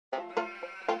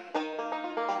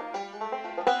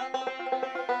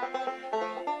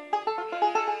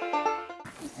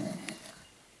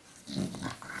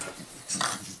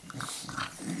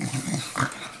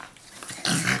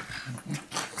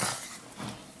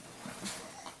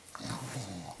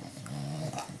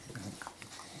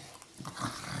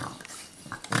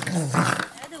the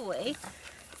other way,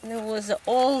 and there was an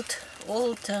old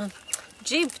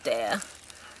jeep there.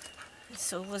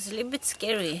 So it was a little bit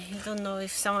scary. You don't know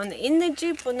if someone in the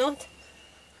jeep or not.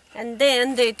 And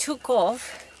then they took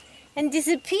off and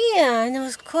disappeared. And I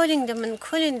was calling them and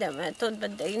calling them. I thought,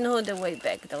 but they know the way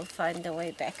back. They'll find the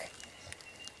way back.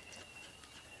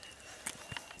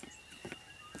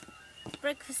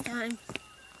 Breakfast time.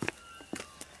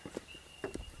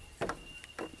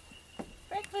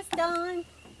 Breakfast time.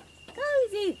 Go,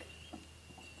 Zig.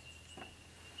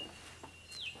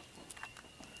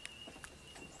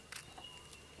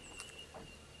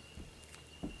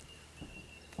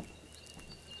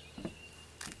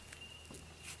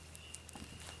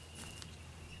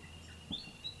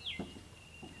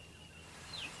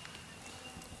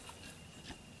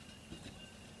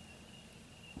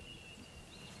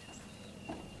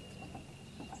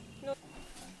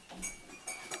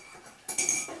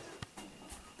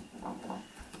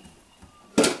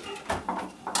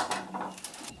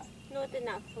 Not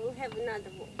enough. We'll have another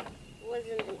walk.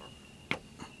 Wasn't enough.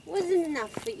 Wasn't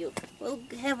enough for you. We'll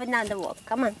have another walk.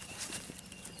 Come on.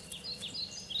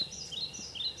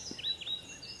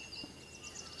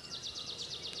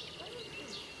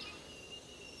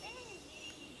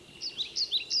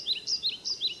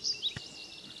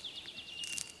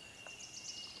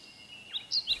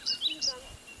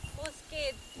 More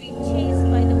scared being chased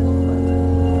by the woman.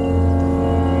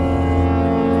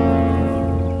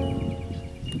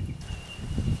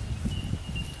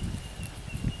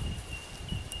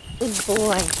 Good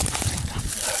boy.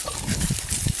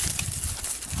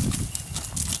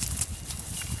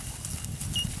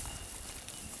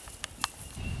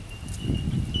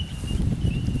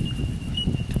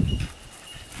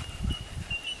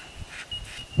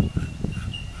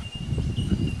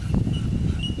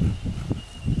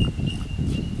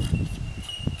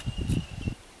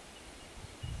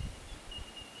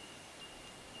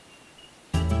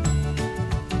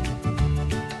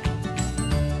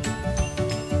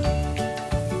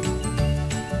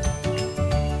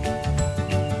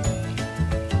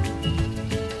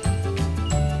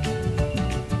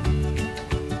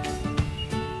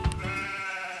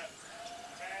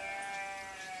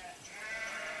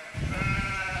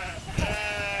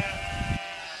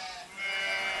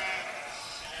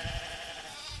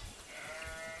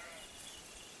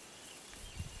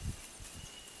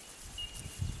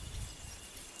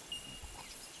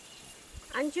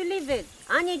 And you leave it.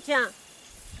 Anicha.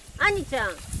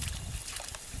 Anicha.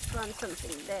 Found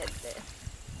something dead there.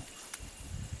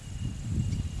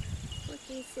 What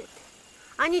is it?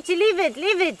 Anicha, leave it.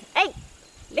 Leave it. Hey,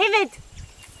 leave it.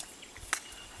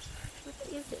 What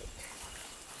is it?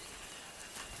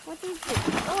 What is it?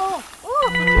 Oh, oh.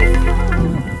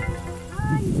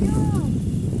 Anicha.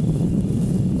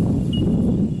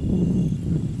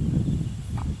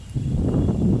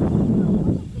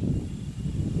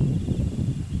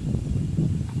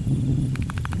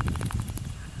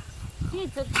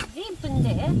 It's deep in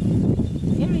there,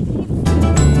 very deep.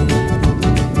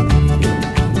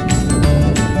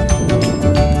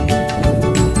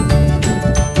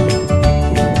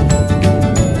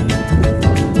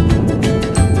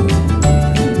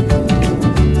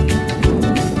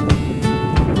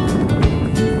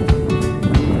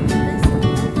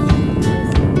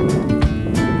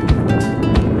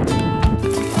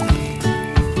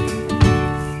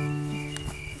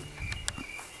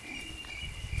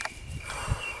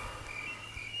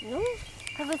 No?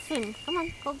 Have a swim. Come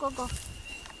on, go, go, go.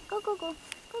 Go, go, go.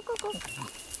 Go, go, go.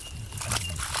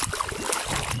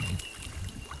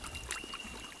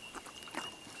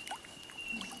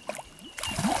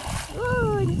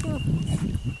 Good.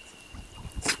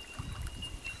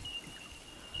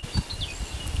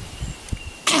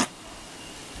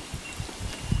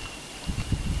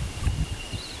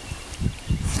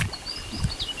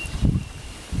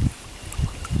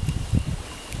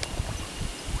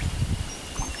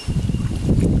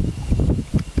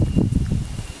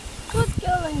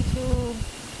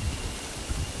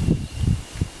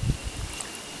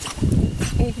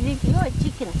 You're a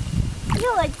chicken.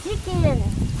 You're a chicken.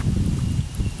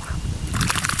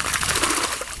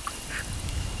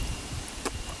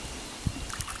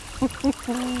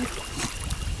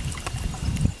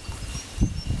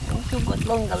 You've got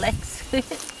longer legs. You've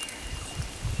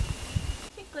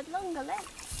got longer legs.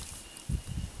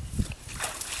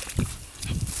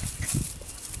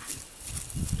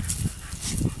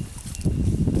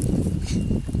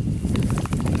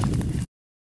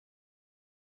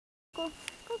 Go,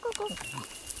 go, go, go.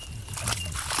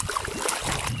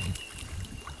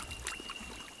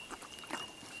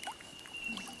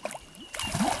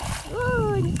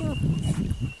 Good.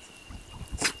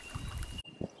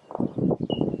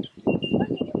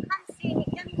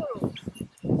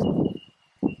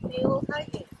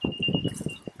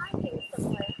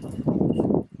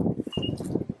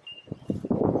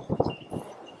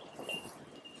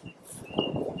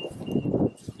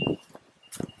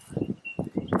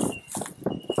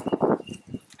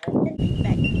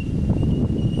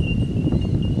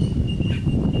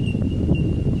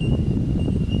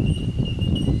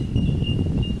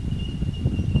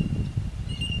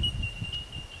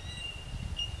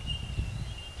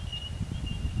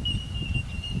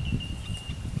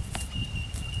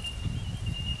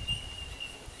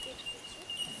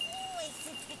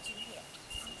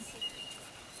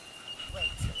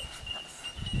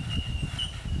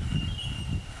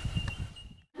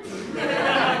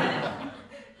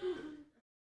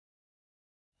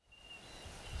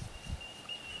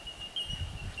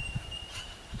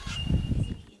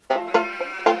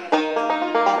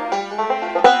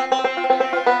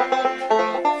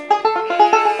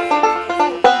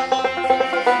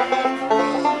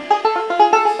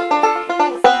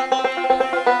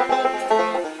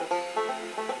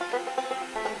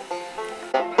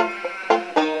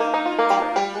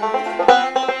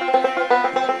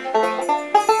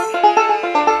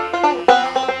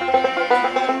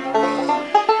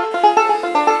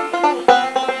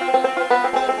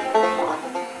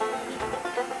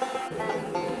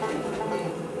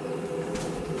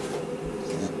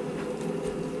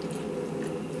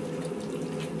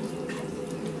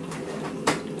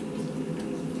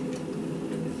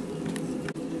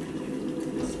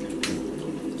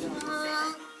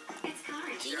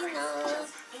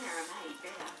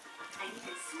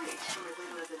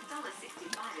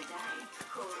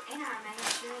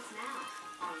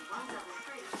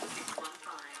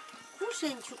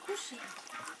 кушай, Анчу, кушай.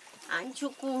 Анчу,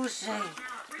 кушай.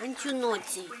 Анчу,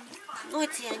 ноти.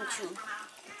 Ноти, Анчу.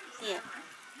 Here.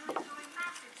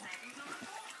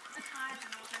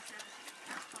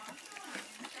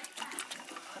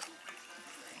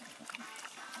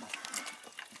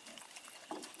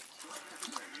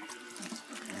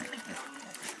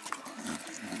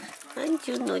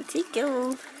 Anju, naughty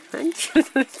girl.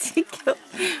 Anju, naughty girl.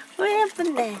 What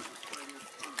happened there?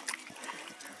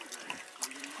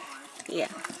 Yeah.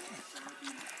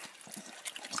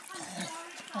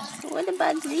 What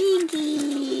about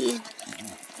Ziggy?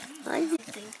 What do you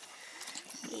think?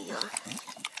 Yeah.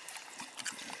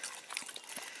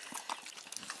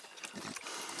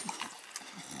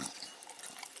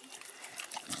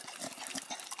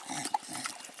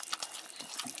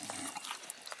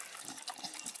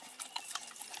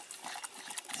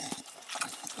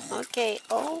 Okay,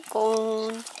 all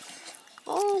gone.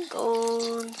 All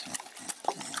gone.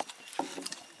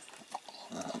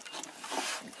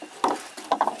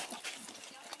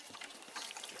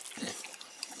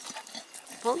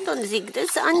 Hold on, Zig,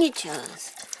 this is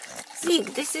Anicha's. Zig,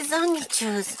 this is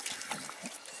Anicha's.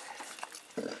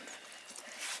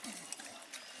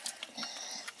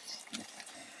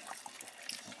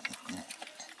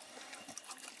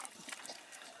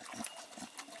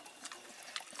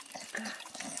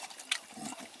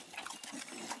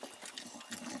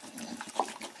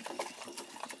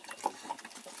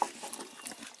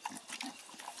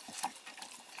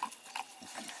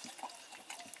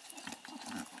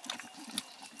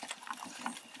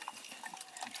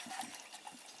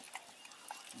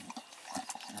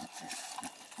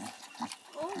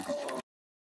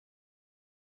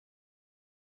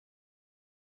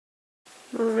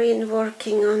 Maureen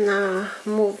working on a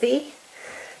movie.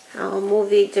 Our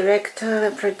movie director,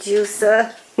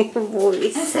 producer,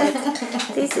 movie set.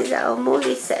 This is our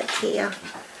movie set here.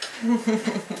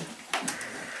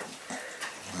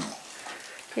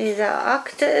 These are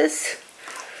actors.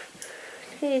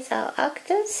 These are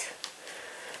actors.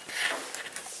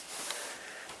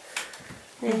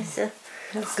 There's a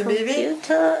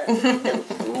computer,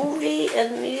 the movie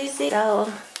and music. Our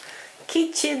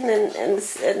kitchen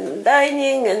and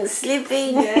dining and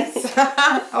sleeping. Yes,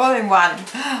 all in one,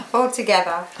 all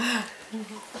together.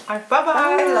 Bye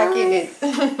bye, like you did.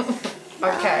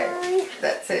 Okay,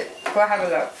 that's it. We'll have a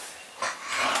look.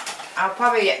 I'll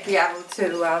probably be able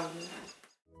to